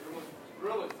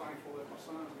thankful that my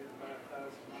son's getting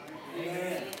baptized tonight.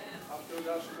 Amen. I've still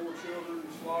got some more children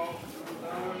that's lost and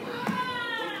undone.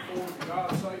 Looking forward to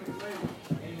God saving me.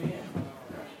 Amen.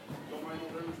 Don't make no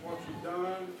difference what you've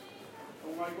done.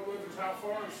 Don't make no difference how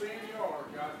far in sin you are.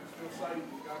 God can still save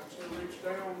you. God can still reach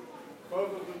down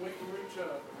further than we can reach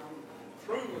up. And I'm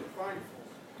truly thankful.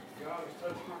 God has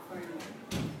touched my family.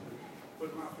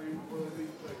 Put my family where they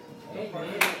need to be.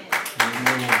 Amen.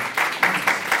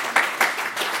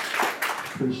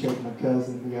 Appreciate my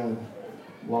cousin. We got a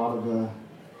lot of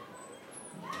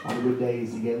good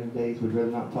days together, days we'd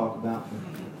rather not talk about. But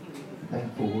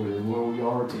thankful we're where we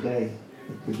are today.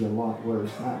 It could be a lot worse.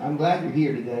 I'm glad you're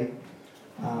here today.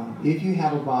 If you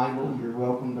have a Bible, you're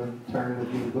welcome to turn with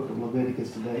me to the book of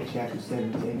Leviticus today, chapter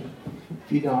 17.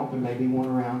 If you don't, there may be one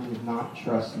around you. If not,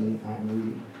 trust me, I am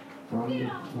reading from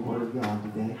the Word of God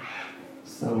today.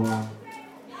 So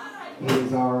it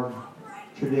is our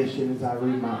tradition as I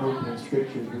read my opening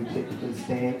scriptures, we typically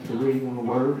stand for reading on the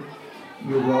Word.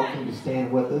 You're welcome to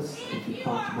stand with us if you're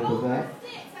comfortable with that.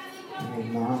 And if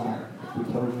not, we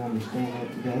totally understand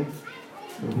that today.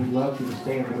 But we'd love you to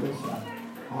stand with us and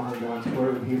honor God's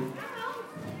Word here.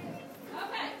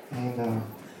 And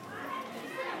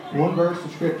one verse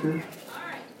of Scripture.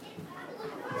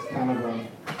 It's kind of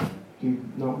if you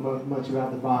don't know much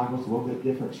about the Bible, it's a little bit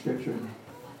different Scripture.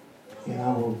 And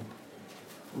I will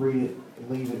read it,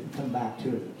 leave it, and come back to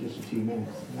it in just a few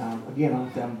minutes. Now, again,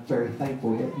 I'm very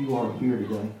thankful that you are here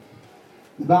today.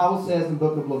 The Bible says in the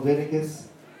book of Leviticus,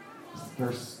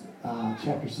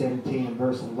 chapter 17 and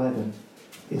verse 11,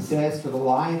 it says, "For the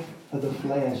life of the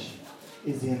flesh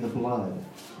is in the blood,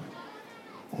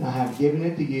 and I have given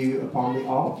it to you upon the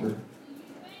altar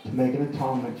to make an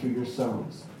atonement for your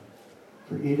souls.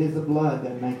 For it is the blood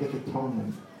that maketh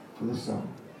atonement for the soul."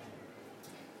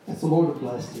 That's the Lord to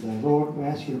bless today. Lord, we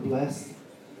ask you to bless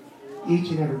each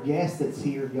and every guest that's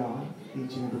here, God.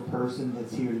 Each and every person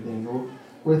that's here today, Lord.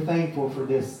 We're thankful for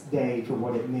this day, for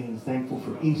what it means. Thankful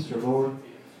for Easter, Lord.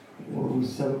 Lord, we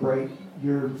celebrate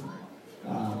your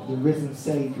the risen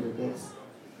Savior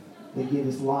that gave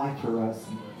his life for us,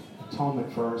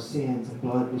 atonement for our sins, and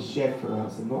blood was shed for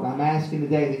us. And Lord, I'm asking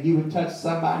today that you would touch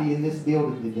somebody in this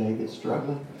building today that's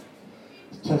struggling.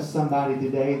 Touch somebody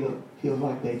today that feels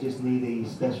like they just need a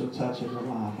special touch in their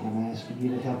life. And I'm asking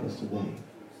you to help us today.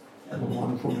 In the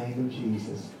wonderful name of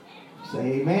Jesus.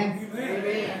 Say amen.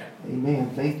 Amen. Amen.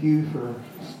 Thank you for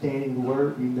standing the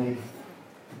word. You may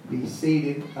be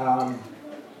seated.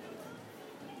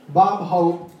 Bob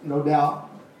Hope, no doubt,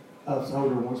 us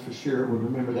older ones for sure would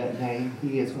remember that name.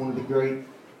 He is one of the great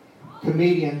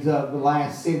comedians of the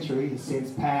last century, has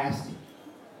since passed.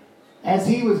 As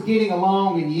he was getting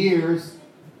along in years,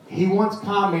 he once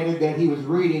commented that he was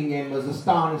reading and was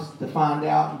astonished to find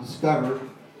out and discover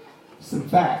some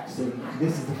facts. And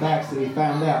this is the facts that he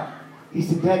found out. He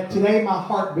said that today my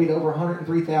heart beat over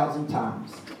 103,000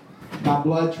 times. My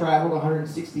blood traveled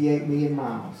 168 million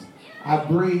miles. I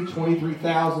breathed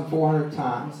 23,400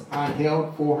 times. I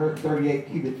inhaled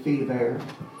 438 cubic feet of air.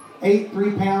 Ate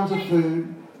 3 pounds of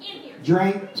food.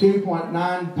 Drank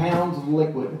 2.9 pounds of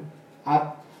liquid.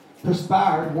 I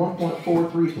perspired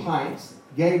 1.43 pints.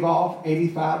 Gave off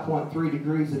 85.3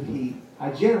 degrees of heat.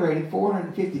 I generated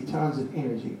 450 tons of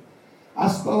energy. I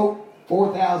spoke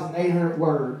 4,800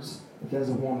 words. If there's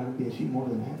a woman, it'd be a few more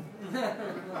than that.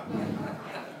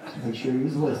 So make sure you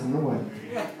was listening away.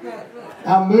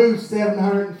 I moved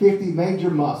 750 major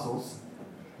muscles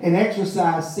and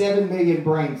exercised 7 million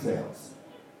brain cells.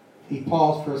 He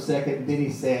paused for a second, and then he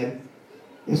said,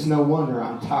 "It's no wonder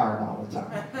I'm tired all the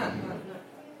time."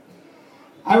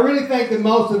 I really think that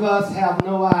most of us have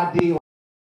no idea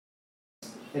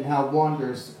and how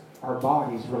wondrous our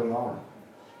bodies really are.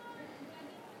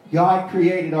 God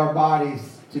created our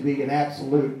bodies to be an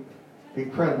absolute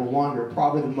incredible wonder,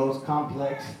 probably the most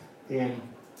complex and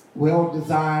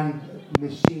well-designed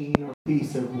machine or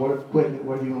piece of what equipment,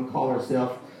 whatever you want to call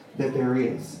ourselves, that there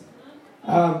is.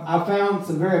 I found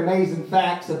some very amazing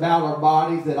facts about our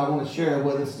bodies that I want to share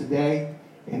with us today.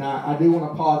 And I do want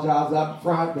to apologize up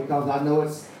front because I know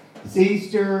it's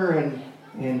Easter and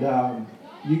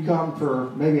you come for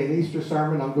maybe an Easter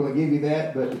sermon. I'm going to give you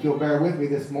that. But if you'll bear with me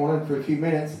this morning for a few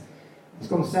minutes, it's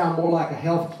going to sound more like a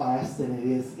health class than it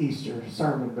is Easter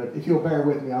sermon. But if you'll bear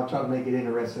with me, I'll try to make it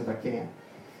interesting if I can.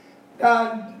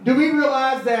 Do we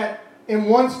realize that in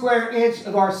 1 square inch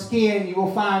of our skin, you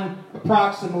will find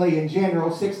approximately, in general,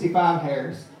 65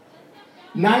 hairs,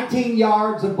 19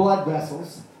 yards of blood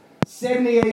vessels,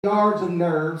 78 yards of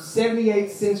nerves, 78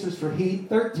 sensors for heat,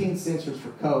 13 sensors for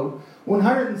cold,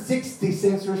 160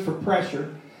 sensors for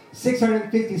pressure,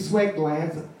 650 sweat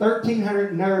glands,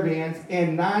 1,300 nerve ends,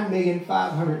 and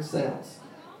 9,500,000 cells.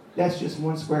 That's just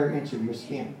 1 square inch of your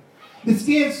skin. The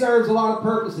skin serves a lot of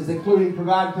purposes, including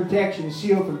providing protection and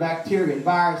shield from bacteria and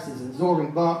viruses,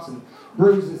 absorbing bumps and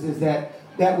bruises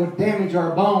that would damage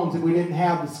our bones if we didn't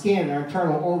have the skin, our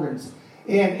internal organs.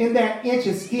 And in that inch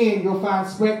of skin, you'll find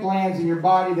sweat glands in your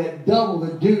body that double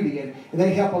the duty, and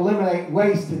they help eliminate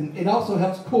waste, and it also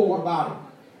helps cool our body.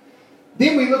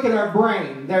 Then we look at our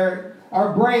brain.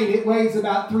 Our brain, it weighs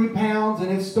about 3 pounds,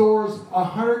 and it stores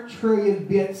 100 trillion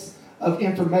bits of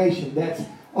information. That's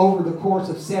over the course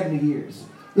of 70 years.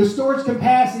 The storage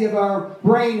capacity of our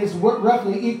brain is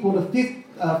roughly equal to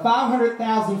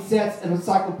 500,000 sets of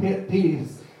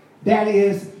encyclopedias. That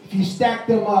is, if you stack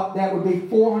them up, that would be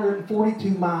 442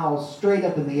 miles straight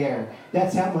up in the air.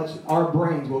 That's how much our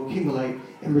brains will accumulate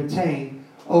and retain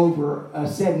over a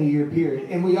 70-year period.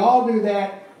 And we all do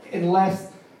that unless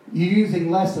you're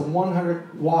using less than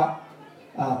 100 watt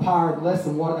power, less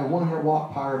than what a 100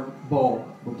 watt power bulb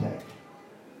will take.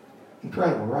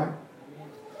 Incredible, right?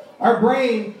 Our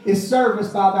brain is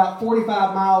serviced by about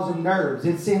 45 miles of nerves.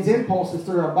 It sends impulses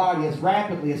through our body as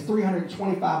rapidly as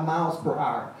 325 miles per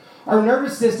hour. Our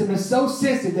nervous system is so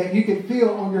sensitive that you can feel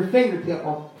on your fingertip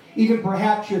or even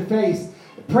perhaps your face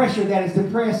pressure that is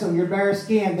depressed on your bare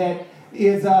skin that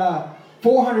is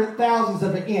 400 thousandths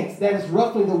of an inch. That is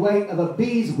roughly the weight of a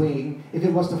bee's wing. If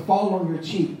it was to fall on your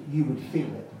cheek, you would feel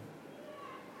it.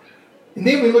 And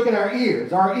then we look at our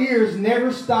ears. Our ears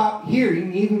never stop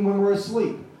hearing even when we're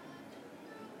asleep.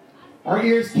 Our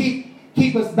ears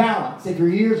keep us balanced. If your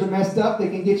ears are messed up, they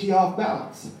can get you off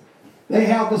balance. They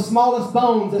have the smallest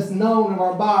bones that's known of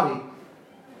our body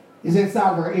is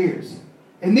inside of our ears.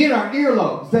 And then our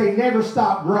earlobes, they never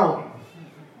stop growing.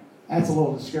 That's a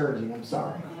little discouraging, I'm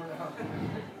sorry.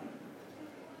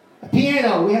 A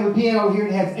piano, we have a piano here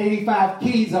that has 85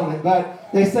 keys on it,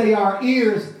 but they say our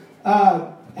ears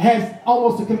has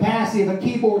almost a capacity of a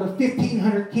keyboard of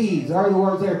 1,500 keys. In other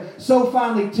words, they're so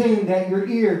finely tuned that your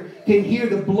ear can hear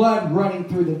the blood running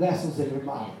through the vessels in your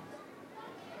body.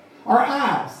 Our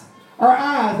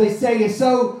eyes, they say, is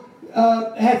so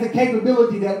has the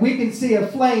capability that we can see a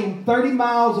flame 30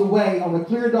 miles away on a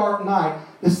clear, dark night.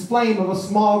 This flame of a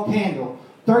small candle,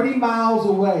 30 miles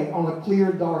away on a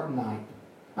clear, dark night.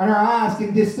 And our eyes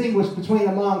can distinguish between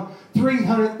among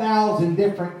 300,000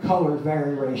 different color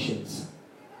variations.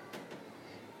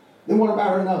 Then what about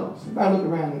our nose? Everybody look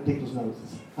around at people's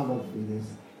noses. I love to do this.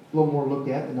 A little more look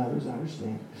at than others, I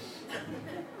understand.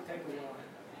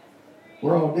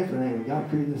 We're all different, ain't we? God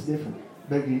created us different,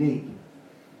 but unique.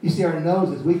 You see, our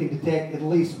noses, we can detect at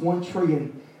least 1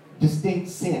 trillion distinct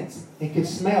scents and can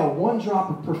smell 1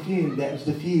 drop of perfume that was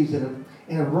diffused in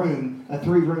a room, a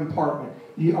 3-room apartment.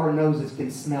 Our noses can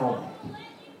smell that.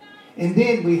 And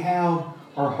then we have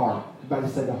our heart.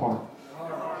 Everybody say the heart.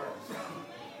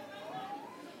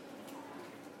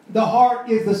 The heart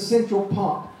is the central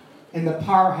pump and the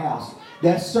powerhouse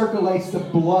that circulates the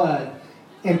blood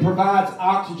and provides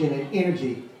oxygen and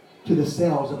energy to the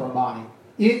cells of our body.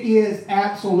 It is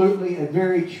absolutely a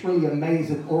very truly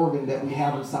amazing organ that we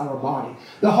have inside our body.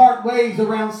 The heart weighs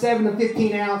around 7 to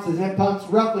 15 ounces and it pumps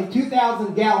roughly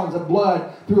 2,000 gallons of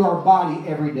blood through our body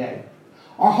every day.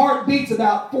 Our heart beats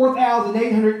about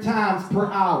 4,800 times per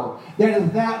hour.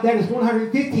 That is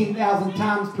 115,000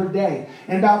 times per day.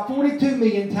 And about 42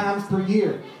 million times per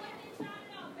year.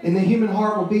 And the human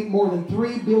heart will beat more than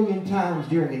 3 billion times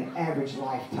during an average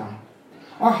lifetime.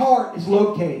 Our heart is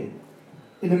located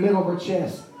in the middle of our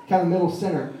chest, kind of middle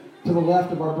center, to the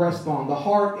left of our breastbone. The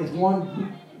heart is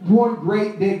one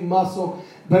great big muscle,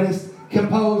 but it's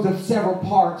composed of several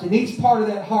parts, and each part of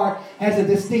that heart has a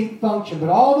distinct function. But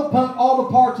all the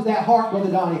parts of that heart,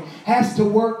 Brother Donnie, has to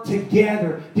work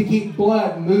together to keep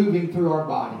blood moving through our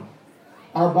body.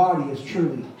 Our body is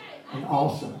truly an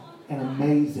awesome and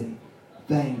amazing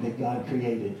thing that God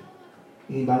created.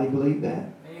 Anybody believe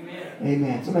that? Amen.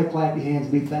 Amen. Somebody clap your hands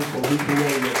and be thankful He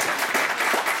created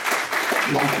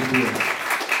like He did.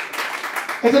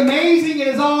 As amazing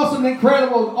and as awesome and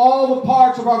incredible as all the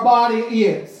parts of our body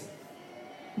is,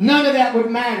 none of that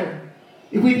would matter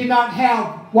if we did not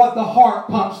have what the heart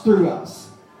pumps through us.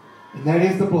 And that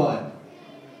is the blood.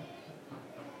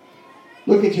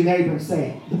 Look at your neighbor and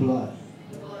say, the blood.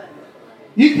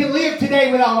 You can live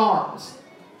today without arms.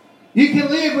 You can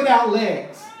live without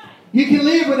legs. You can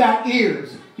live without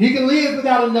ears. You can live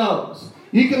without a nose.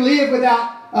 You can live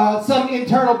without some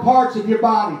internal parts of your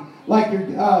body, like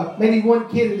your maybe one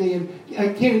kidney and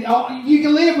you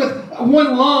can live with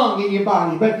 1 lung in your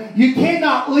body, but you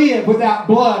cannot live without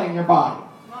blood in your body.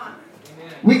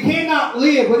 We cannot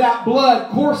live without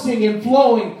blood coursing and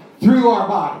flowing through our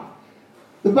body.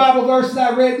 The Bible verse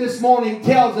that I read this morning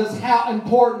tells us how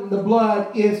important the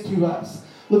blood is to us.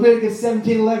 Leviticus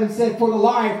 17:11 said, for the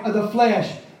life of the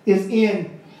flesh is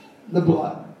in the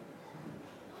blood.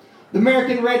 The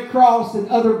American Red Cross and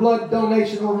other blood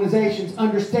donation organizations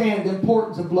understand the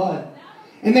importance of blood.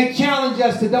 And they challenge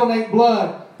us to donate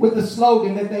blood with the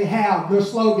slogan that they have. Their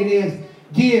slogan is,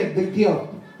 give the gift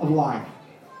of life.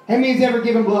 How many's ever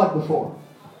given blood before?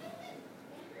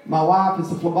 My wife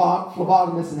is a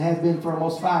phlebotomist and has been for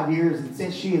almost 5 years. And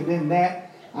since she has been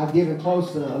that, I've given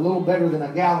close to a little better than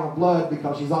a gallon of blood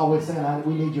because she's always saying,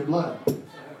 we need your blood.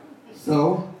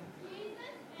 So,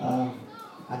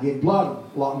 I give blood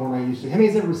a lot more than I used to. How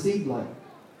many's ever received blood?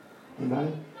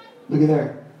 Anybody? Look at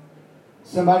there.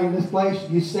 Somebody in this place,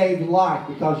 you saved a life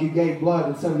because you gave blood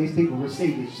and some of these people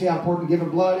received it. You see how important giving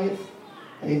blood is?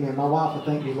 Amen. My wife will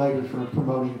thank me later for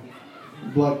promoting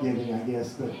blood giving, I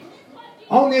guess. But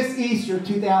on this Easter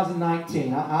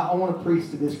 2019, I want to preach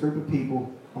to this group of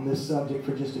people on this subject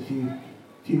for just a few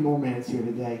more minutes here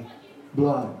today.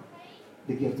 Blood,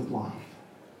 the gift of life.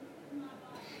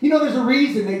 You know, there's a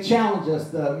reason they challenge us,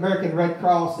 the American Red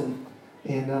Cross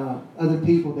and other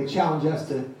people, they challenge us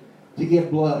to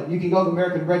give blood. You can go to the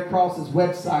American Red Cross's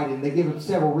website and they give them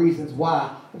several reasons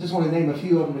why. I just want to name a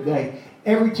few of them today.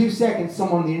 Every 2 seconds,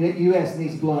 someone in the U.S.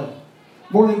 needs blood.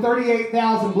 More than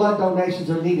 38,000 blood donations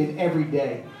are needed every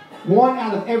day. 1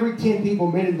 out of every 10 people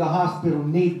admitted to the hospital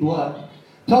need blood.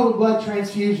 Total blood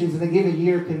transfusions in a given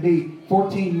year can be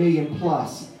 14 million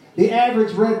plus. The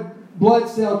average red blood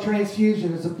cell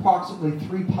transfusion is approximately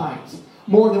 3 pints.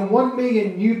 More than 1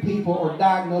 million new people are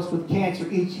diagnosed with cancer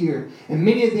each year, and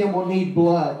many of them will need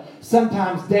blood,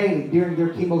 sometimes daily, during their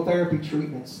chemotherapy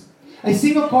treatments. A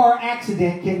single car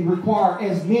accident can require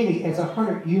as many as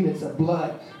 100 units of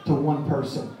blood to one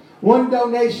person. One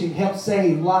donation helps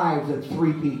save lives of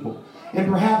 3 people.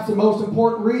 And perhaps the most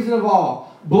important reason of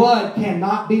all, blood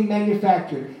cannot be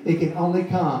manufactured. It can only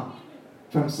come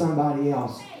from somebody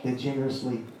else that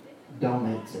generously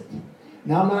donates it.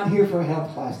 Now, I'm not here for a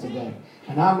health class today.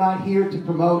 And I'm not here to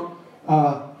promote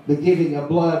the giving of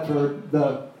blood for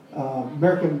the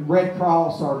American Red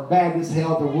Cross or Baptist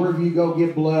Health or wherever you go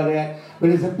get blood at.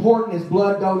 But as important as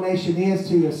blood donation is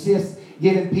to assist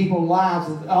giving people lives,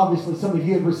 and obviously some of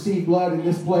you have received blood in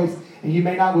this place, and you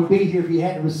may not would be here if you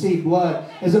hadn't received blood.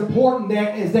 As important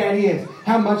as that is,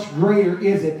 how much greater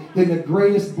is it than the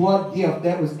greatest blood gift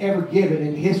that was ever given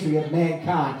in the history of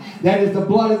mankind? That is the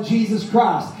blood of Jesus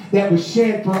Christ that was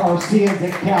shed for our sins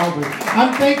at Calvary.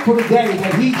 I'm thankful today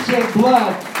that He shed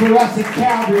blood for us at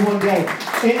Calvary one day.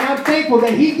 And I'm thankful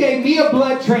that He gave me a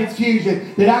blood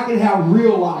transfusion that I could have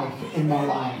real life in my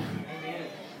life.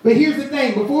 But here's the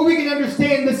thing. Before we can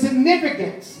understand the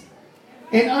significance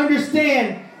and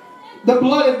understand the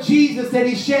blood of Jesus that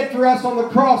He shed for us on the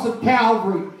cross of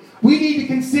Calvary, we need to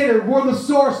consider where the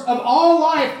source of all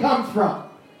life comes from.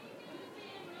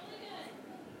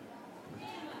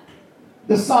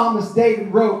 The psalmist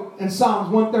David wrote in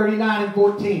Psalms 139 and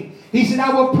 14. He said,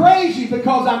 I will praise you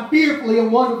because I'm fearfully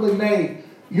and wonderfully made.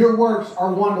 Your works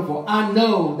are wonderful. I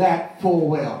know that full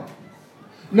well.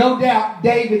 No doubt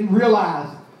David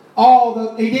realized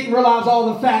he didn't realize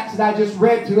all the facts that I just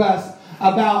read to us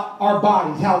about our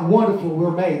bodies, how wonderful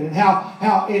we're made, and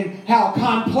how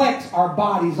complex our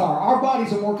bodies are. Our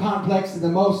bodies are more complex than the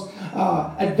most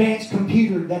advanced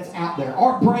computer that's out there.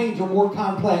 Our brains are more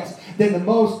complex than the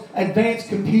most advanced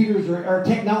computers or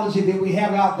technology that we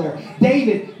have out there.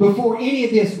 David, before any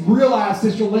of this, realized,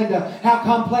 Sister Linda, how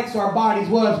complex our bodies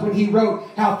was when he wrote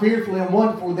how fearfully and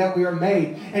wonderful that we are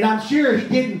made. And I'm sure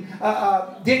he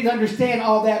didn't understand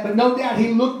all that, but no doubt he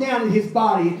looked down at his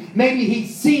body. Maybe he'd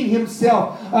seen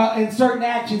himself in certain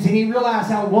actions, and he realized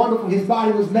how wonderful his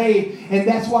body was made, and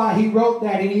that's why he wrote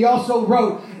that. And he also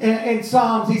wrote in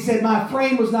Psalms, he said, my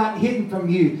frame was not hidden from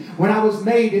you when I was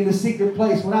made in the secret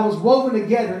place, when I was woven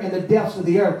together in the depths of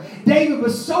the earth. David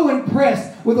was so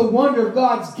impressed with the wonder of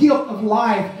God's gift of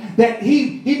life that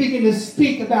he began to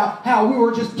speak about how we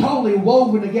were just totally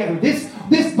woven together.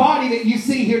 This body that you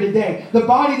see here today, the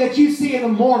body that you see in the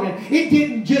morning, it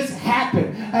didn't just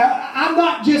happen. I'm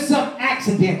not just some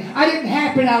accident. I didn't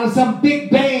happen out of some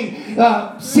big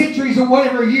bang centuries or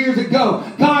whatever years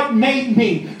ago. God made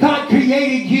me. God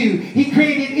created you. He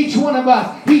created each one of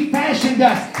us. He fashioned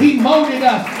us. He molded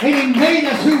us. And He made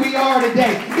us who we are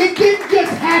today. It didn't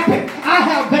just happen. I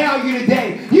have value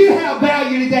today. You have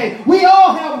value today. We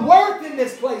all have worth in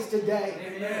this place today.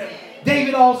 Amen.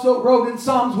 David also wrote in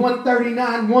Psalms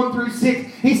 139, 1 through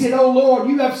 6, he said, "O Lord,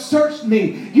 you have searched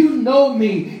me. You know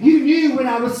me. You knew when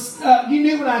I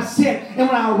sit and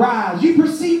when I rise. You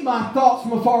perceive my thoughts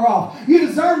from afar off. You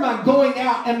discern my going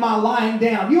out and my lying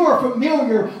down. You are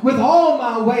familiar with all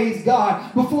my ways,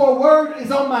 God. Before a word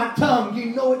is on my tongue, you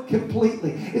know it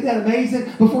completely. Isn't that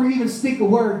amazing? Before you even speak a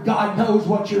word, God knows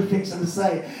what you're fixing to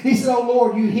say. He said, oh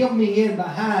Lord, you hem me in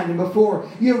behind and before.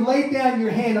 You have laid down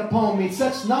your hand upon me.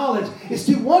 Such knowledge is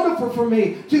too wonderful for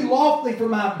me, too lofty for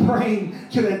my brain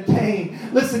to attain.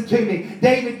 Listen to me.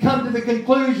 David come to the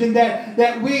conclusion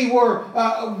that we were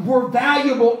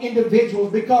valuable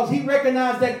individuals because he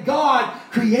recognized that God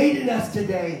created us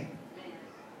today.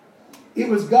 It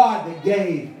was God that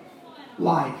gave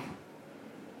life.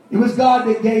 It was God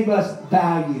that gave us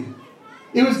value.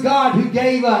 It was God who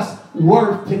gave us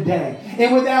worth today.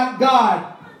 And without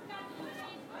God,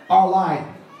 our life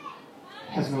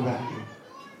has no value.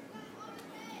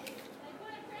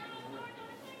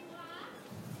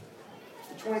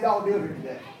 It's a $20 bill here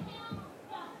today.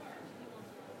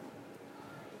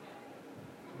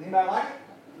 Anybody like it?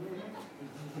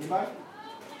 Anybody?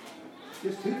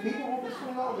 Just 2 people want this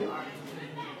 $20 bill?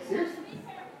 Seriously?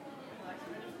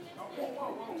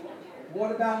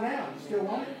 What about now? You still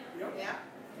want it? Yeah.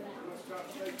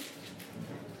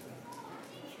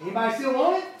 Anybody still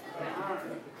want it?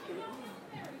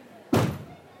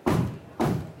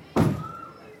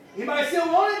 Anybody still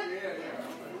want it? Yeah.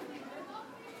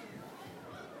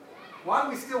 Why do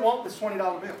we still want this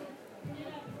 $20 bill?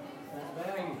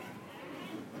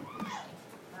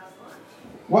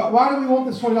 Why do we want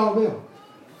this $20 bill?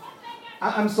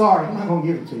 I'm sorry, I'm not going to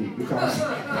give it to you because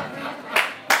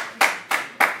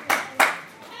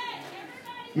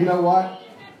you know what?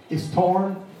 It's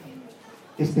torn.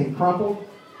 It's been crumpled.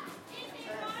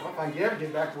 I don't know if I can ever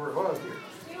get back to where it was here.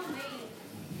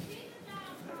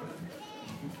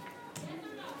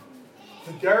 It's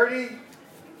a dirty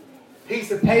piece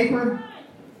of paper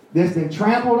that's been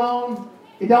trampled on.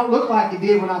 It don't look like it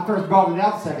did when I first brought it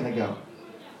out a second ago.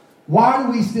 Why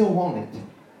do we still want it?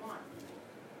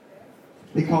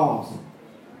 Because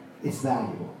it's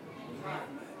valuable.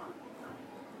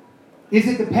 Is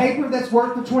it the paper that's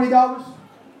worth the $20?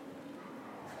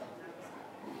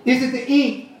 Is it the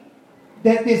ink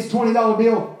that this $20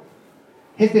 bill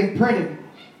has been printed?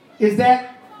 Is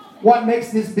that what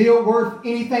makes this bill worth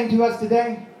anything to us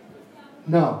today?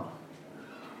 No.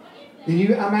 Then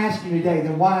I'm asking you today,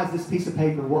 then why is this piece of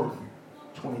paper worth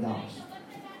 $20?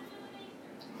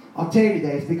 I'll tell you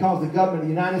today, it's because the government of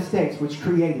the United States, which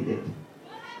created it,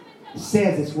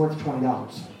 says it's worth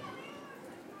 $20.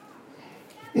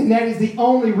 And that is the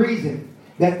only reason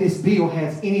that this bill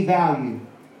has any value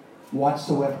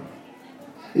whatsoever.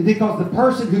 It's because the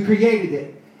person who created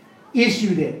it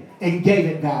issued it and gave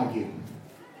it value.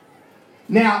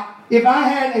 Now, if I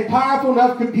had a powerful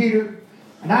enough computer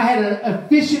and I had an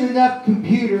efficient enough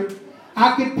computer,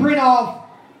 I could print off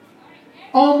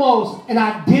almost an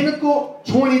identical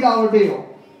 $20 bill.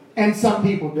 And some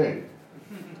people do.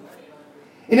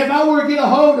 And if I were to get a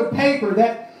hold of paper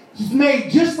that is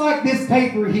made just like this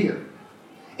paper here,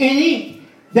 and ink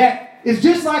that is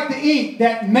just like the ink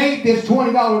that made this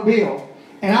 $20 bill,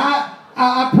 and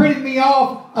I printed me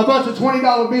off a bunch of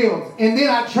 $20 bills, and then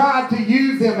I tried to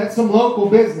use them at some local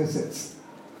businesses,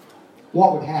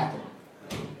 what would happen?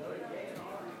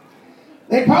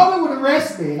 They probably would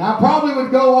arrest me, and I probably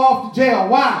would go off to jail.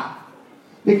 Why?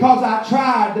 Because I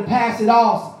tried to pass it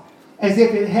off as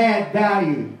if it had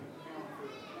value,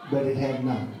 but it had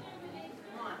none.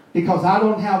 Because I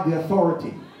don't have the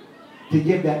authority to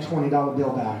give that $20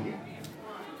 bill value.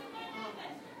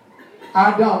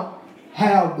 I don't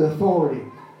have the authority.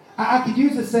 I could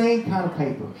use the same kind of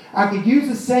paper. I could use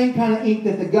the same kind of ink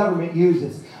that the government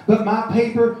uses. But my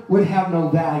paper would have no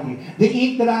value. The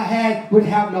ink that I had would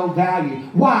have no value.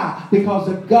 Why? Because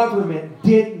the government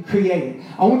didn't create it.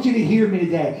 I want you to hear me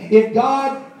today. If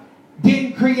God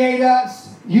didn't create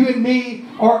us, you and me,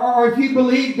 or if you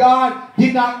believe God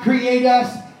did not create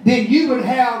us, then you and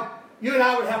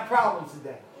I would have problems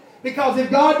today. Because if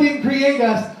God didn't create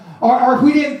us, or if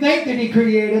we didn't think that He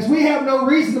created us, we have no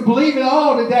reason to believe at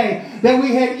all today that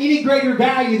we had any greater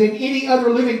value than any other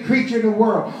living creature in the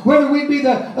world. Whether we be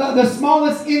the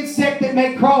smallest insect that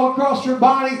may crawl across your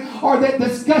body, or that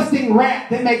disgusting rat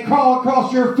that may crawl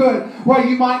across your foot while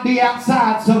you might be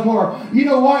outside somewhere. You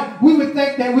know what? We would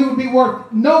think that we would be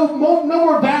worth no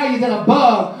more value than a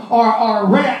bug or a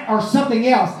rat or something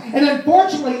else. And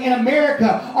unfortunately in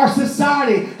America, our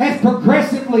society has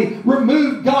progressively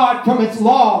removed God from its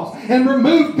laws and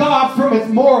removed God from its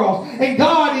morals. And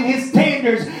God and His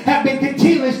standards have been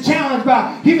continually challenged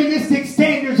by humanistic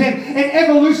standards and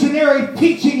evolutionary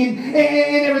teaching and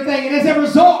everything. And as a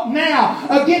result now,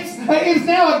 it is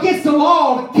now against the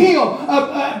law to kill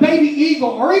a baby eagle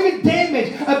or even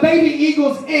damage a baby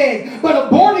eagle's egg. But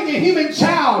aborting a human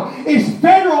child is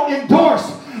federal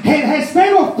endorsed and has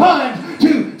federal funds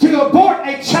to abort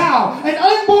a child. An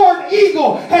unborn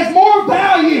eagle has more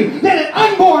value than an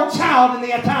unborn child in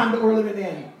the time that we're living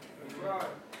in.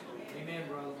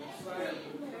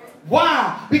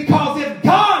 Why? Because if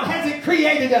God hasn't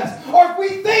created us, or if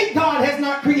we think God has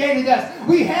not created us,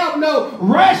 we have no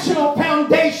rational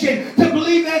foundation to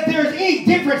believe that there's any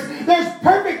difference. There's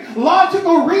perfect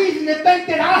logical reason to think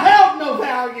that I have no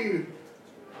value.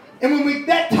 And when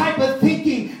that type of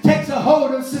thinking takes a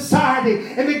hold of society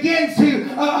and begins to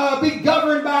be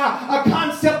governed by a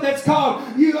concept that's called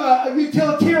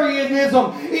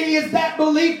utilitarianism, it is that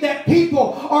belief that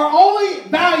people are only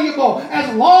valuable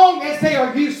as long as they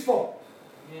are useful.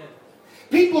 Yeah.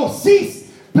 People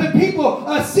cease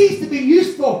to be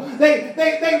useful.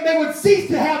 They would cease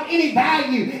to have any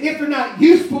value if they're not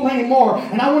useful anymore.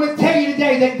 And I want to tell you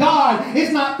today that God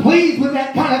is not pleased with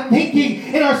that kind of thinking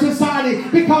in our society,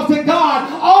 because to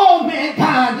God, all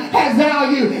mankind has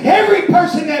value. Every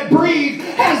person that breathes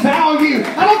has value.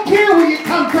 I don't care where you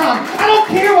come from. I don't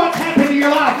care what's happened to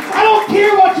your life. I don't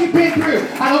care what you've been through.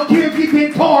 I don't care if you've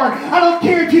been torn. I don't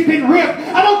care if you've been ripped.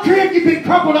 I don't care if you've been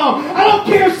crumpled on. I don't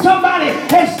care if somebody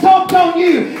has stomped on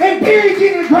you and buried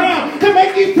you in the ground to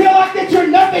make you feel like that you're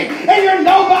nothing and you're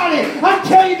nobody. I'm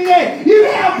telling you today, you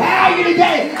have value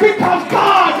today because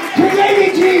God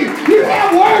created you. You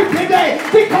have worth today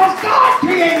because God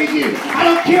created you. I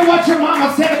don't care what your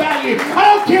mama said about you. I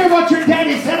don't care what your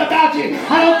daddy said about you.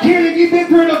 I don't care if you've been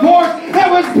through a divorce that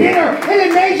was bitter and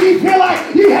it made you feel like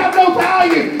you have no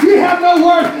value. You have no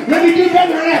worth. Let me do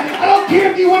better than that. I don't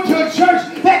care if you went to a church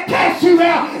that cast you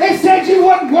out and said you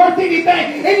wasn't worth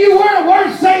anything and you weren't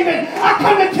worth saving. I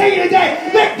come to tell you today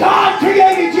that God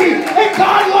created you and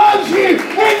God loves you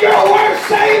and you're worth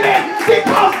saving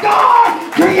because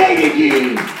God created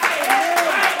you.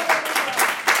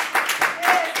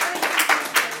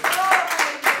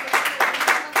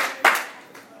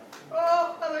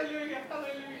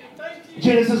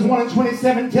 Genesis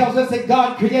 1:27 tells us that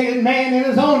God created man in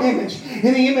his own image.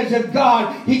 In the image of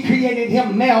God, he created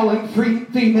him male and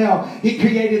female. He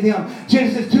created him.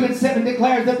 Genesis 2:7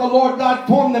 declares that the Lord God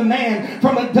formed the man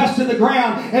from the dust of the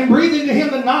ground and breathed into him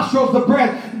the nostrils of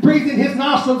breath, breathed in his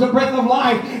nostrils the breath of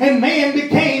life, and man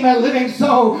became a living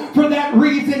soul. For that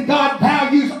reason, God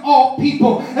values all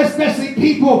people, especially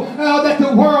people that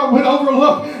the world would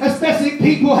overlook, especially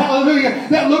people, hallelujah,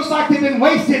 that looks like they've been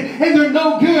wasted and they're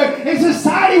no good. And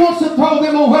society wants to throw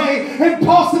them away and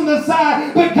toss them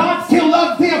aside, but God still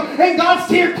loves them and God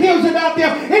still cares about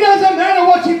them. It doesn't matter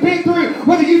what you've been through,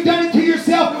 whether you've done it to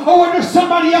yourself or whether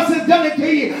somebody else has done it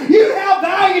to you. You have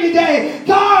value today.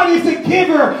 God is the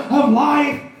giver of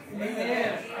life.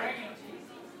 Amen.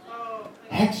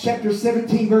 Acts chapter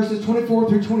 17 verses 24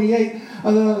 through 28.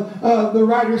 The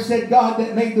writer said, God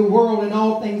that made the world and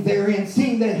all things therein,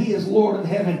 seeing that he is Lord of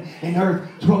heaven and earth,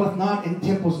 dwelleth not in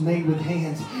temples made with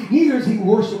hands, neither is he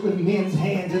worshipped with men's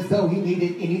hands as though he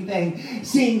needed anything,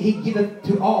 seeing he giveth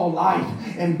to all life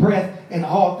and breath and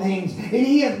all things. And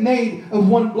he hath made of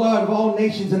one blood of all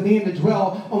nations of men to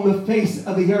dwell on the face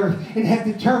of the earth, and hath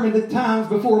determined the times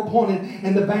before appointed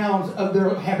and the bounds of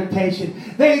their habitation.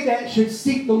 They that should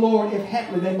seek the Lord, if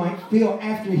haply they might feel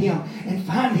after him and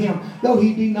find him, though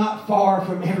he be not far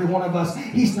from every one of us.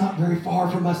 He's not very far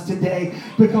from us today,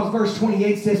 because verse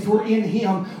 28 says, for in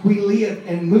him we live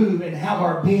and move and have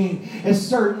our being. As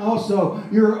certain also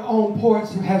your own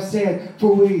poets have said,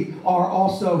 for we are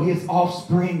also his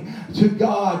offspring. To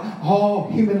God, all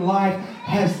human life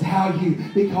has value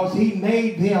because he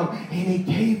made them and he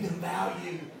gave them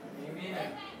value.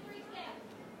 Amen.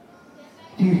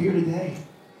 You're here today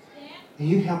and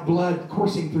you have blood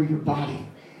coursing through your body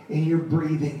and you're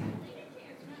breathing.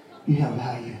 You have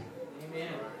value.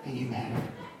 Amen. And you matter.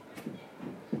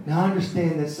 Now I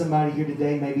understand that somebody here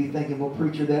today may be thinking, well,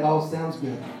 preacher, that all sounds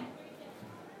good.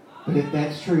 But if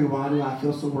that's true, why do I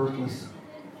feel so worthless?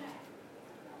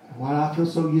 Why do I feel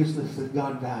so useless if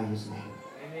God values me?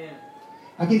 Amen.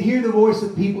 I can hear the voice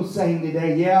of people saying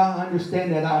today, yeah, I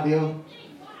understand that ideal.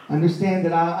 I understand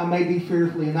that I may be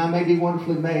fearfully and I may be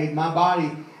wonderfully made. My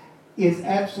body is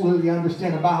absolutely, I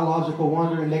understand, a biological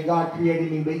wonder and that God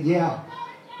created me. But yeah,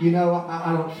 you know,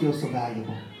 I don't feel so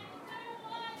valuable.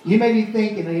 You may be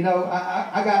thinking, you know,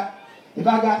 if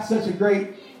I got such a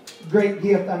great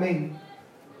gift, I mean,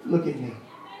 look at me.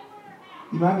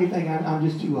 You might be thinking, I'm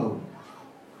just too old.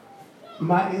 You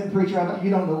might be a preacher,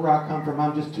 you don't know where I come from.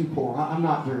 I'm just too poor. I'm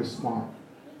not very smart.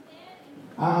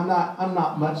 I'm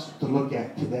not much to look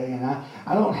at today, and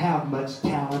I don't have much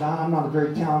talent. I'm not a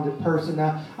very talented person.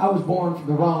 I was born from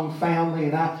the wrong family,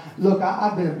 and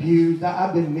I've been abused.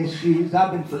 I've been misused.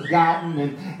 I've been forgotten,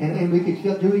 and we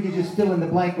could just fill in the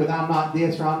blank with I'm not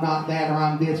this, or I'm not that, or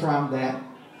I'm this, or I'm that.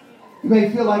 You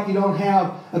may feel like you don't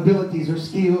have abilities or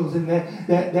skills, and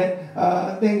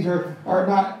that things are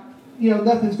not,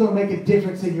 nothing's going to make a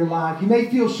difference in your life. You may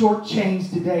feel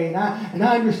shortchanged today, and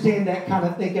I understand that kind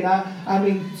of thinking. I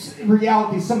mean, in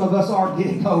reality, some of us are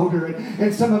getting older,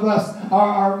 and some of us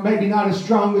are maybe not as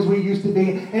strong as we used to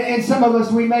be, and some of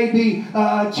us, we may be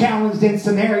challenged in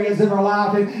some areas of our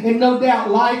life, and no doubt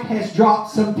life has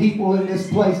dropped some people in this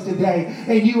place today,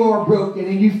 and you are broken,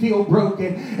 and you feel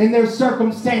broken, and there's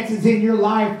circumstances in your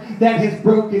life that has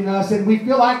broken us, and we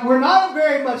feel like we're not of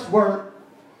very much worth.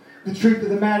 The truth of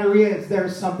the matter is,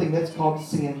 there's something that's called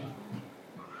sin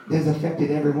that has affected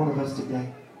every one of us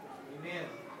today. Amen.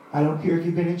 I don't care if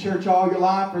you've been in church all your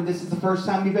life or this is the first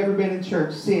time you've ever been in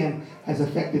church. Sin has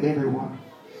affected everyone.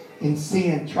 And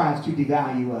sin tries to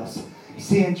devalue us.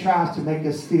 Sin tries to make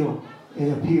us feel,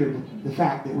 it appeared, the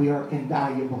fact that we are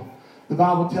invaluable. The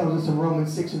Bible tells us in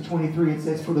Romans 6:23, it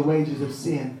says, for the wages of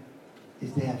sin is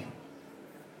death.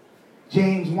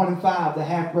 James 1:5, the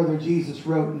half-brother of Jesus,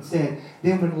 wrote and said,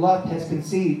 then when lust has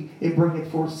conceived, it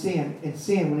bringeth forth sin. And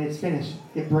sin, when it's finished,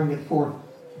 it bringeth forth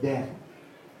death.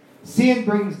 Sin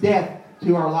brings death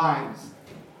to our lives.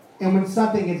 And when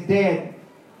something is dead,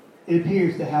 it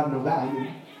appears to have no value.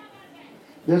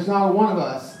 There's not one of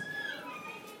us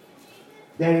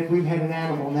that if we've had an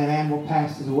animal and that animal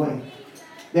passes away,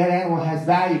 that animal has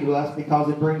value to us because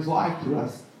it brings life to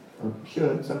us. Or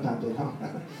should. Sometimes they don't.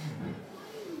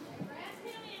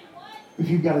 If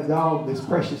you've got a dog that's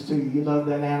precious to you, you love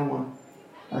that animal,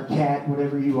 or cat,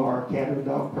 whatever you are, a cat or a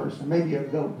dog person, maybe you're a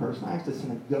goat person. I actually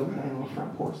seen a goat laying on the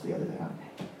front porch the other day.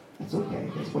 That's okay.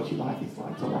 That's what you like. It's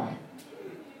all right.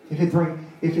 If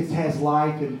it has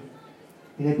life and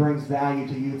it brings value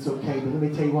to you, it's okay. But let me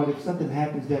tell you what, if something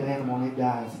happens to that animal and it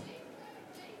dies,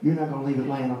 you're not going to leave it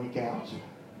laying on your couch.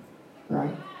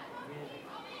 Right?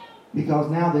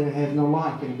 Because now then it has no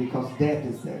life in it because death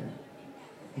is there.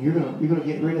 You're gonna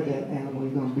get rid of that animal.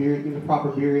 You're gonna bury it, give it a proper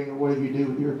burying, or whatever you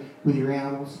do with your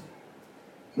animals.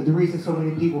 But the reason so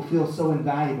many people feel so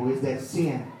invaluable is that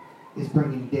sin is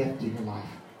bringing death to your life.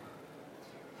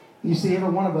 You see, every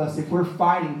one of us, if we're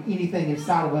fighting anything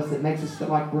inside of us that makes us feel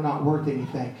like we're not worth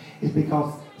anything, is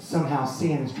because somehow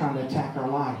sin is trying to attack our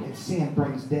life, and sin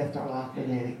brings death to our life,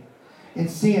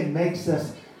 and sin makes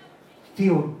us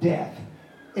feel death.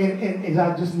 And as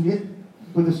I just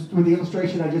with the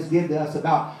illustration I just gave to us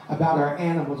about our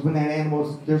animals, when that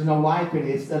animals, there's no life in it,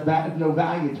 it's of no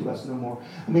value to us no more.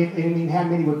 I mean, how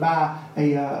many would buy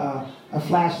a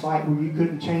flashlight where you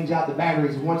couldn't change out the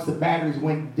batteries, and once the batteries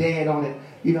went dead on it,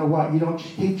 you know what? You don't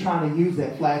keep trying to use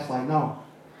that flashlight. No,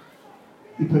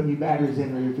 you put new batteries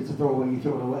in there. If it's a throwaway, you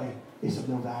throw it away. It's of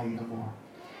no value no more.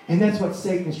 And that's what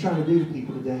Satan is trying to do to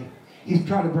people today. He's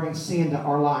trying to bring sin to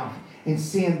our life, and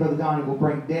sin, Brother Donnie, will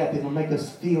bring death. It will make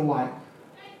us feel like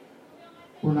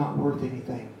we're not worth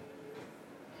anything.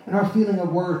 And our feeling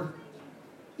of worth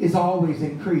is always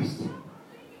increased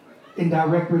in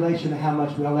direct relation to how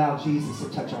much we allow Jesus to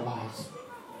touch our lives.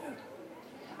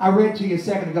 I read to you a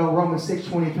second ago Romans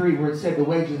 6:23, where it said the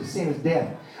wages of sin is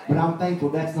death. But I'm thankful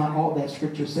that's not all that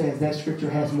scripture says. That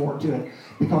scripture has more to it.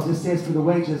 Because it says for the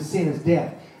wages of sin is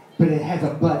death. But it has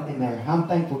a but in there. I'm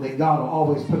thankful that God will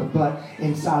always put a but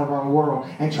inside of our world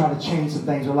and try to change some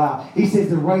things in our life. He says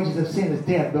the wages of sin is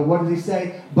death. But what does he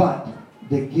say? But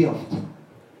the gift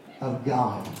of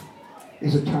God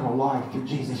is eternal life through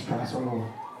Jesus Christ our Lord.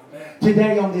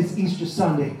 Today on this Easter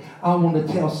Sunday, I want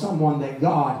to tell someone that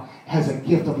God has a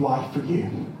gift of life for you.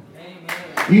 Amen.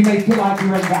 You may feel like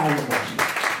you're invaluable.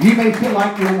 You may feel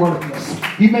like you're worthless.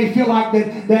 You may feel like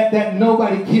that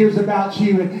nobody cares about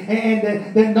you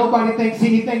and that nobody thinks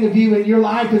anything of you and your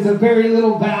life is of very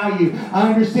little value.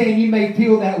 I understand you may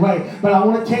feel that way. But I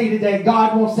want to tell you today,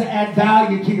 God wants to add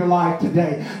value to your life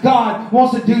today. God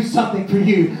wants to do something for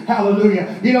you.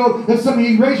 Hallelujah. You know, some of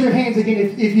you, raise your hands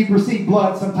again if you've received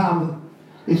blood sometime.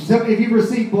 If you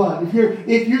receive blood.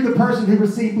 If you're the person who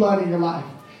received blood in your life.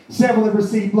 Several have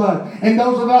received blood. And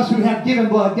those of us who have given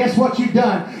blood, guess what you've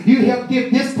done? You helped give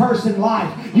this person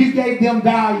life. You gave them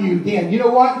value again. You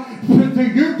know what?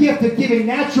 Through your gift of giving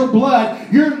natural blood,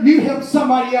 you helped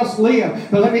somebody else live.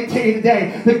 But let me tell you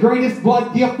today, the greatest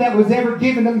blood gift that was ever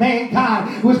given to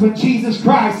mankind was when Jesus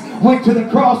Christ went to the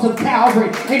cross of Calvary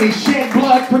and he shed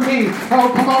blood for me.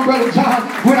 Oh, come on, Brother John.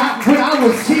 When I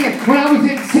was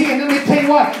in sin, let me tell you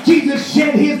what, Jesus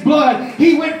shed his blood.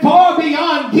 He went far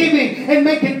beyond giving and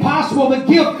making possible gospel, the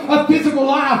gift of physical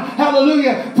life,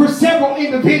 hallelujah, for several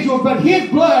individuals, but his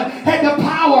blood had the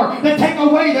power to take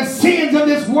away the sins of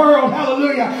this world,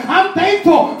 hallelujah. I'm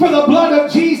thankful for the blood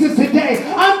of Jesus today.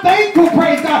 I'm thankful,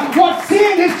 praise God, what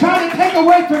sin is trying to take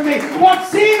away from me, what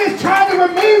sin is trying to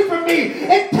remove from me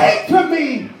and take from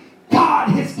me, God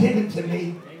has given to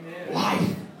me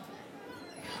life.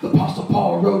 The Apostle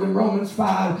Paul wrote in Romans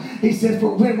 5, he says,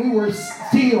 for when we were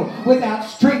still without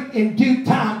strength, in due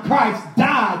time Christ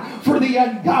died for the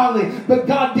ungodly. But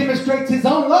God demonstrates his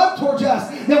own love towards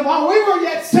us, that while we were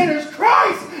yet sinners,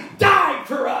 Christ died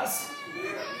for us.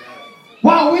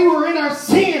 While we were in our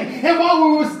sin, and while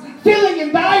we were feeling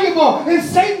invaluable, and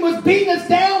Satan was beating us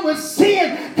down with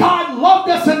sin, God loved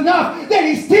us enough that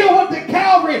he still went to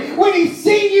Calvary. When he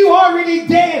seen you already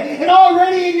dead and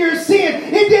already in your sin,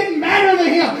 it didn't matter to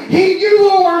him. He knew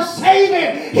you were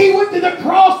saving. He went to the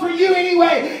cross for you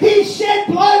anyway. He shed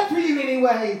blood for you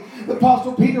anyway. The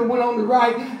Apostle Peter went on to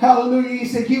write, hallelujah, he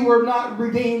said, you were not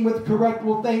redeemed with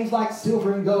corruptible things like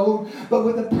silver and gold, but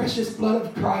with the precious blood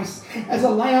of Christ, as a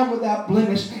lamb without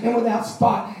blemish and without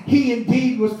spot. He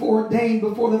indeed was foreordained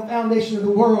before the foundation of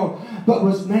the world, but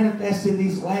was manifested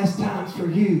these last times for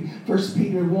you. 1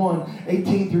 Peter 1,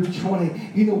 18 through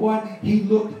 20. You know what? He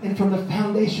looked, and from the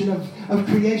foundation of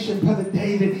creation, Brother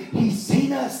David, he's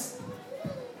seen us.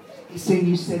 He's seen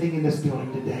you sitting in this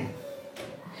building today.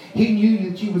 He knew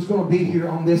that you was going to be here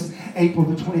on this April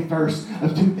the 21st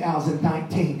of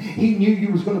 2019. He knew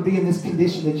you was going to be in this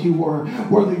condition that you were,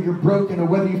 whether you're broken or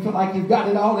whether you feel like you've got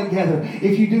it all together.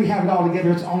 If you do have it all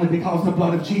together, it's only because of the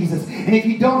blood of Jesus. And if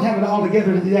you don't have it all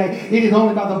together today, it is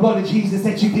only by the blood of Jesus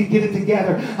that you can get it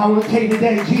together. I want to tell you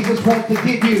today, Jesus wants to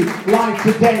give you life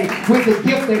today with the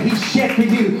gift that he shed for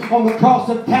you on the cross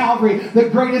of Calvary. The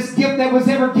greatest gift that was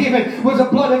ever given was the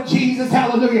blood of Jesus.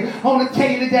 Hallelujah. I want to tell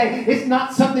you today, it's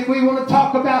not something we want to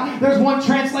talk about. There's one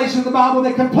translation of the Bible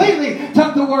that completely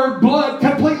took the word blood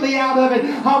completely out of it.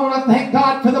 I want to thank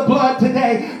God for the blood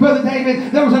today. Brother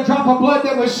David, there was a drop of blood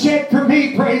that was shed for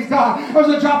me, praise God. There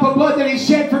was a drop of blood that he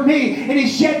shed for me and he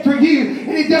shed for you.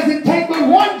 And it doesn't take but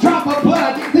one drop of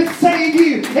blood that save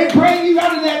you and bring you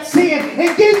out of that sin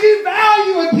and give you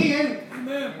value again.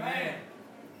 Amen.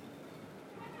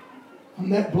 On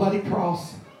that bloody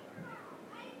cross.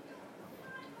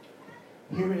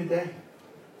 Hear me today.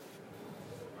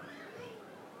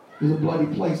 It was a bloody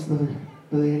place, Brother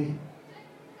Eddie.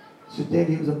 So,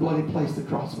 Daddy, it was a bloody place the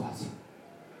cross was.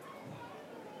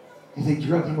 As they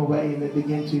drug him away and they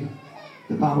began to,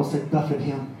 the Bible said, buffet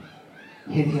him,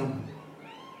 hit him.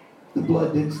 The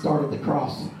blood didn't start at the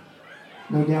cross.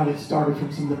 No doubt it started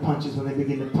from some of the punches when they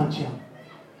began to punch him.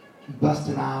 Bust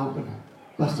an eye open,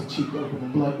 bust a cheek open,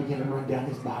 and blood began to run down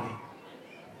his body.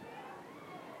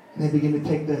 And they began to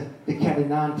take the cat of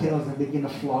nine tails and begin to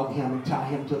flog him and tie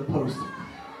him to a post.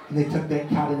 And they took that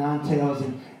cat of nine tails,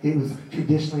 and it was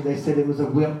traditionally, they said it was a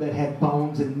whip that had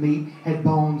bones and meat, had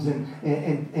bones and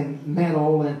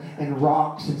metal and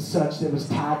rocks and such that was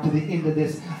tied to the end of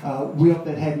this whip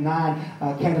that had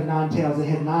cat of nine tails. It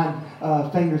had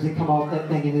 9 fingers that come off that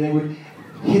thing, and they would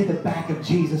hit the back of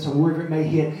Jesus or wherever it may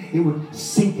hit. It would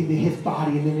sink into his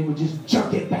body, and then it would just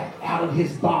jerk it back out of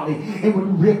his body. It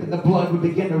would rip, and the blood would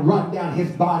begin to run down his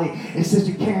body. And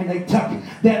Sister Karen, they took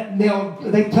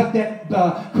that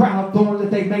crown of thorns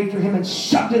that they made for him and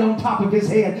shoved it on top of his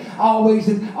head. Always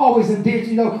in fear.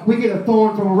 You know, we get a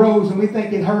thorn from a rose and we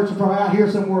think it hurts from out here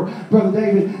somewhere, Brother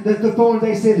David. The thorns,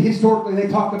 they said historically, they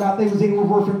talk about they was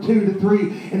anywhere from 2 to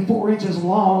 3 and 4 inches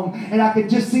long. And I could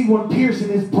just see one piercing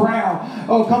his brow.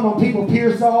 Oh, come on, people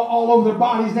pierce all over their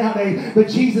bodies nowadays. But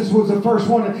Jesus was the first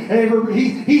one. And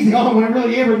he's the only one that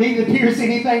really ever needed to pierce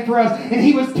anything for us. And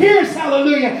he was pierced,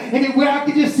 hallelujah. And I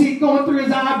could just see it going through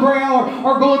his eyebrow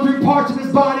or going through parts of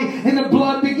his body. And the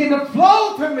blood began to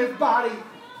flow from his body.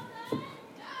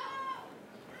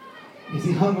 As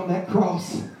he hung on that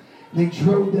cross, they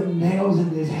drove them nails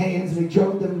into his hands. And they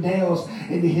drove them nails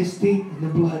into his feet. And the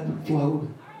blood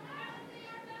flowed.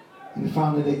 And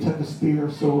finally they took a spear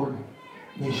or sword.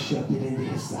 And they shoved it into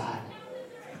his side.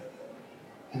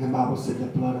 And the Bible said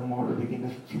that blood and water began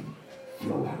to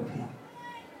flow out of him.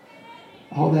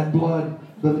 All that blood,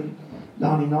 Brother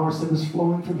Donnie Norris said, was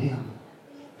flowing from him.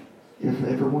 For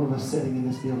every one of us sitting in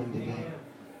this building today.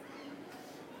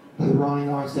 Brother Ronnie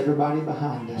Norris, everybody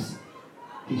behind us,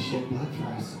 he shed blood for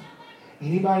us.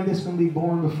 Anybody that's going to be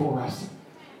born before us,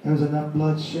 there was enough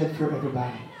blood shed for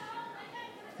everybody.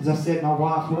 As I said, my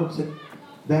wife works at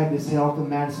Baptist Health in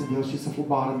Madisonville. She's a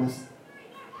phlebotomist.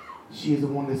 She is the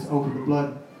one that's over the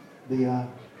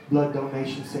blood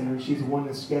donation center. She's the one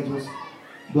that schedules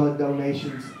blood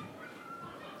donations.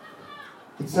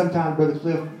 And sometimes, Brother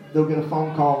Cliff, they'll get a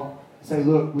phone call Say,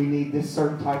 look, we need this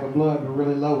certain type of blood. We're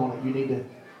really low on it. You need to,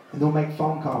 and they'll make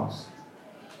phone calls.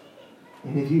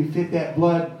 And if you fit that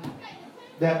blood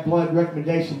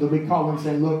recommendation, they'll be calling and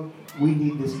saying, look, we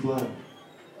need this blood.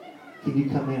 Can you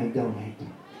come in and donate?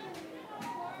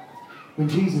 When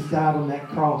Jesus died on that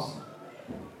cross,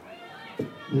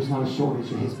 there's not a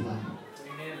shortage of his blood.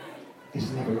 It's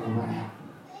never going to run out.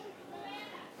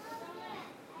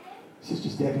 Sister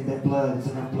Stephanie, that blood is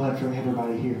enough blood for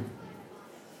everybody here.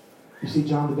 You see,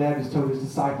 John the Baptist told his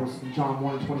disciples in John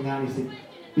 1:29, he said,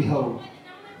 behold,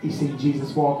 he seen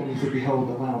Jesus walking, he said, behold,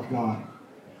 the Lamb of God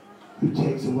who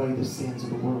takes away the sins of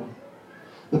the world.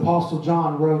 The Apostle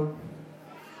John wrote,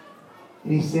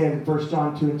 and he said in 1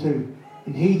 John 2:2,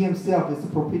 and he himself is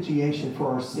the propitiation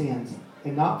for our sins,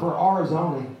 and not for ours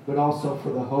only, but also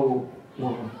for the whole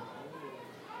world.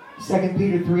 2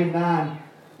 Peter 3:9,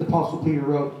 the Apostle Peter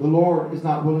wrote, the Lord is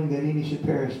not willing that any should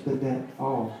perish, but that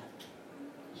all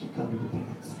should come to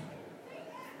repentance.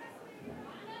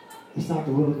 It's not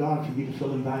the will of God for you to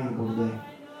feel invaluable today.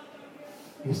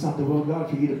 It's not the will of God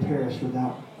for you to perish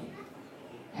without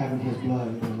having his blood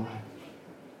in your life.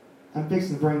 I'm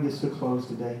fixing to bring this to a close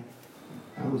today.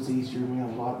 I know it's Easter. We have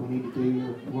a lot we need to do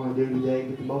or we want to do today,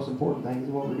 but the most important thing is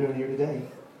what we're doing here today,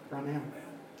 right now.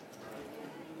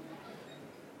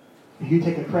 If you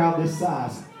take a crowd this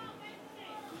size,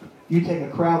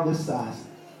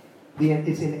 then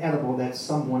it's inevitable that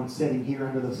someone sitting here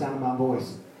under the sound of my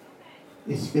voice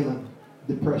is feeling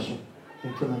depression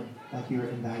and feeling like you're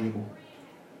invaluable.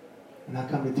 And I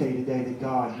come to tell you today that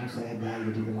God wants to add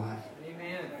value to your life.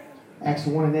 Amen. Acts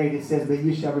 1:8, it says, but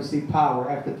you shall receive power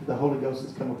after the Holy Ghost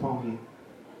has come upon you.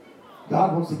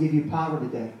 God wants to give you power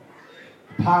today.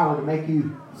 Power to make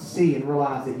you see and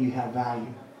realize that you have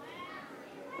value.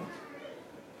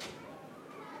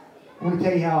 I want to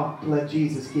tell you how to let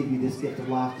Jesus give you this gift of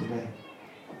life today.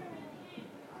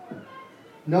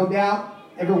 No doubt,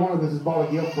 every one of us has bought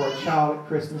a gift for a child at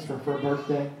Christmas or for a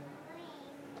birthday.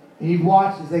 And you've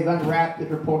watched as they've unwrapped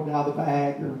it or pulled it out of the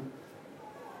bag or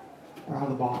out of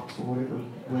the box or whatever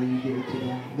way you give it to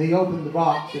them. And they open the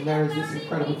box and there's this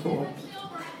incredible toy.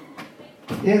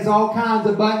 It has all kinds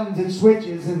of buttons and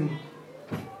switches and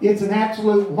it's an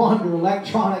absolute wonder,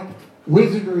 electronic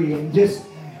wizardry, and just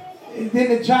then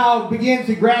the child begins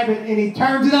to grab it and he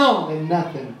turns it on and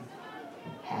nothing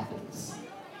happens.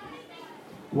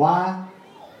 Why?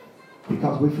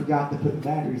 Because we forgot to put the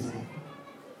batteries in.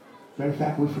 Matter of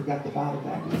fact, we forgot to buy the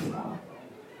batteries in all.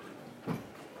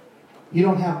 You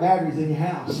don't have batteries in your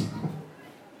house.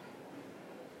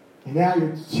 And now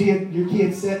your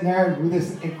kid's sitting there with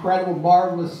this incredible,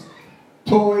 marvelous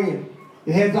toy, and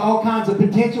it has all kinds of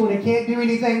potential and it can't do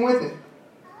anything with it.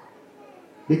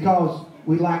 Because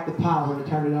we lack the power to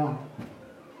turn it on.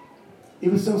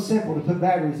 It was so simple to put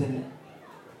batteries in it,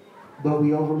 but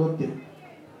we overlooked it.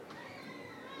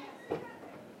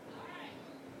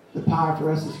 The power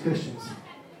for us as Christians,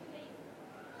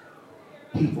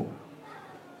 people,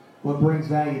 what brings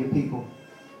value to people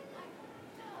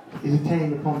is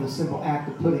attained upon the simple act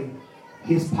of putting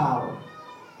his power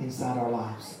inside our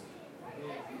lives.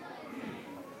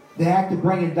 The act of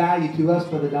bringing value to us,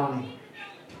 Brother Donnie,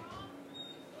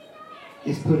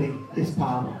 is putting his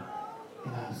power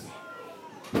in us.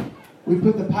 We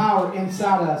put the power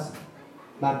inside us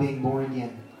by being born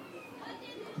again.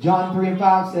 John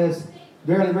 3:5 says,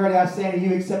 verily, verily, I say unto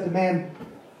you, except a man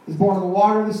is born of the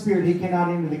water and the Spirit, he cannot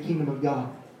enter the kingdom of God.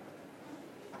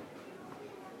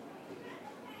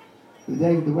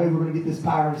 Today, the way we're going to get this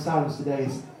power inside us today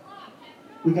is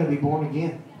we've got to be born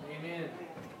again. Amen.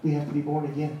 We have to be born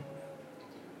again.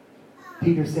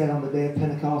 Peter said on the day of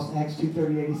Pentecost, Acts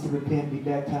 2:38, he said, repent and be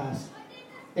baptized,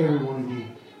 every one of you,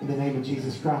 in the name of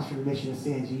Jesus Christ for remission of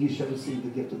sins, and you shall receive the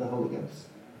gift of the Holy Ghost.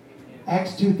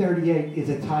 Acts 2:38 is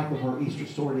a type of our Easter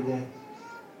story today.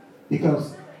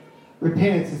 Because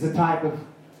repentance is a type of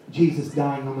Jesus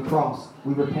dying on the cross.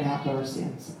 We repent out of our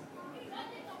sins.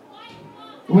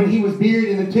 When he was buried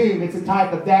in the tomb, it's a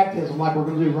type of baptism, like we're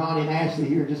going to do Ronnie and Ashley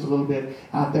here just a little bit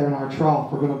out there in our trough.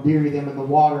 We're going to bury them in the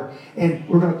water, and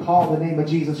we're going to call the name of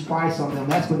Jesus Christ on them.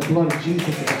 That's when the blood of Jesus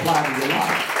is applied to your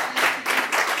life.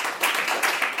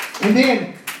 And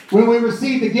then, when we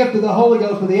receive the gift of the Holy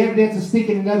Ghost with the evidence of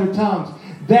speaking in other tongues,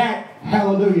 that,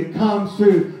 hallelujah, comes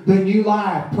through the new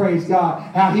life, praise God.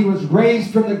 How he was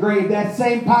raised from the grave. That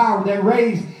same power that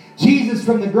raised Jesus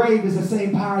from the grave is the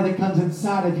same power that comes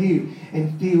inside of you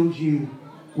and fills you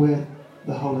with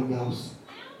the Holy Ghost.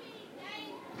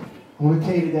 I want to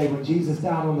tell you today, when Jesus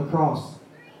died on the cross,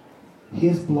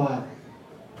 his blood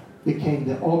became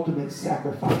the ultimate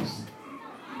sacrifice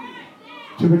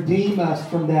to redeem us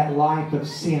from that life of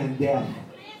sin and death.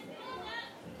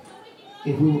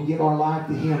 if we will give our life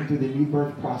to Him through the new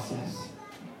birth process.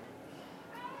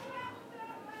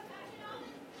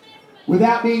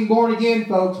 Without being born again,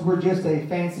 folks, we're just a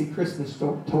fancy Christmas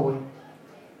toy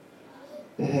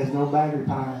that has no battery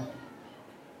power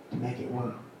to make it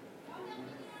work.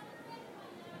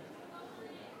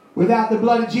 Without the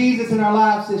blood of Jesus in our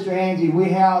lives, Sister Angie, we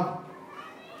have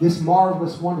this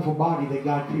marvelous, wonderful body that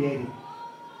God created.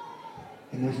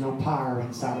 And there's no power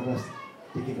inside of us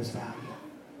to give us value.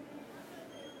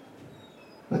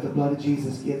 But the blood of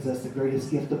Jesus gives us the greatest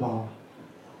gift of all,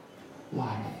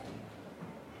 life.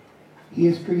 He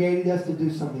has created us to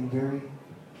do something very,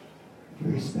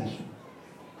 very special.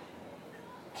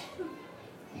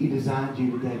 He designed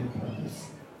you today with purpose.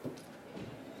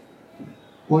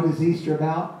 What is Easter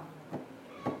about?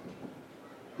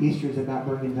 Easter is about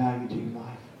bringing value to your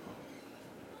life.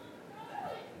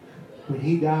 When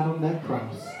He died on that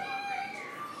cross,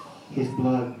 His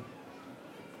blood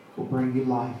will bring you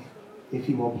life if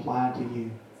He will apply it to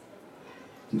you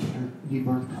through the new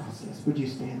birth process. Would you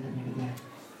stand with me today?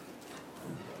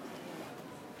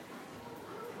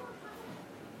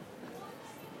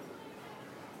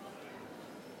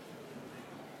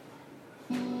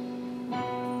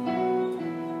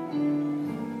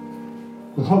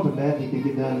 I was hoping that he could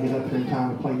get down and get up here in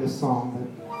time to play this song,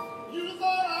 but You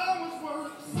thought I was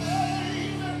worth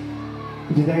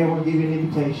saving. Today I want to give you an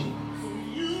invitation. So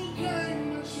you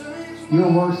came to change You're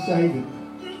my worth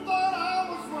saving. You thought I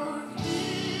was worth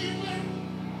keeping.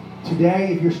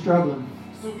 Today, if you're struggling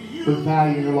So you with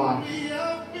value in your life, me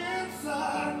up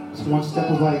inside. it's one step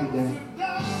away today.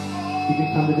 You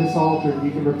can come to this altar and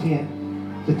you can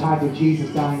repent the type of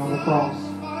Jesus dying on the cross.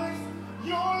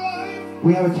 Your life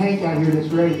We have a tank out here that's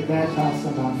ready to baptize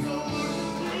somebody.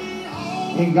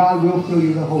 And God will fill you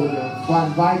with the Holy Ghost. So I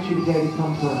invite you today to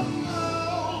come pray.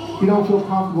 If you don't feel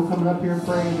comfortable coming up here and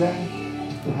praying today,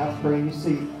 you'll have to pray in your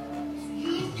seat.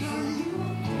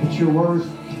 It's your words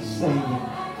saying it.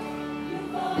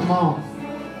 Come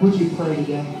on. Would you pray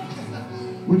today?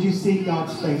 Would you seek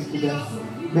God's face today?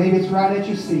 Maybe it's right at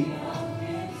your seat.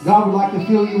 God would like to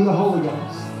fill you with the Holy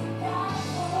Ghost.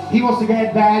 He wants to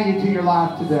add value to your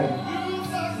life today.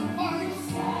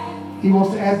 He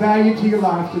wants to add value to your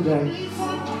life today.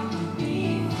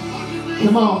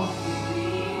 Come on.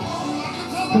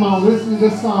 Come on, listen to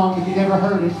this song if you never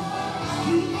heard it.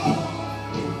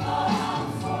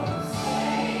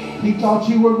 He thought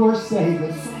you were worth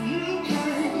saving.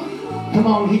 Come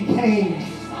on, He came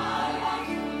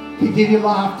to give you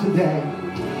life today.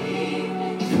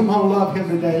 Come on, love Him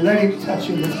today. Let Him touch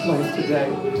you in this place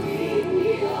today.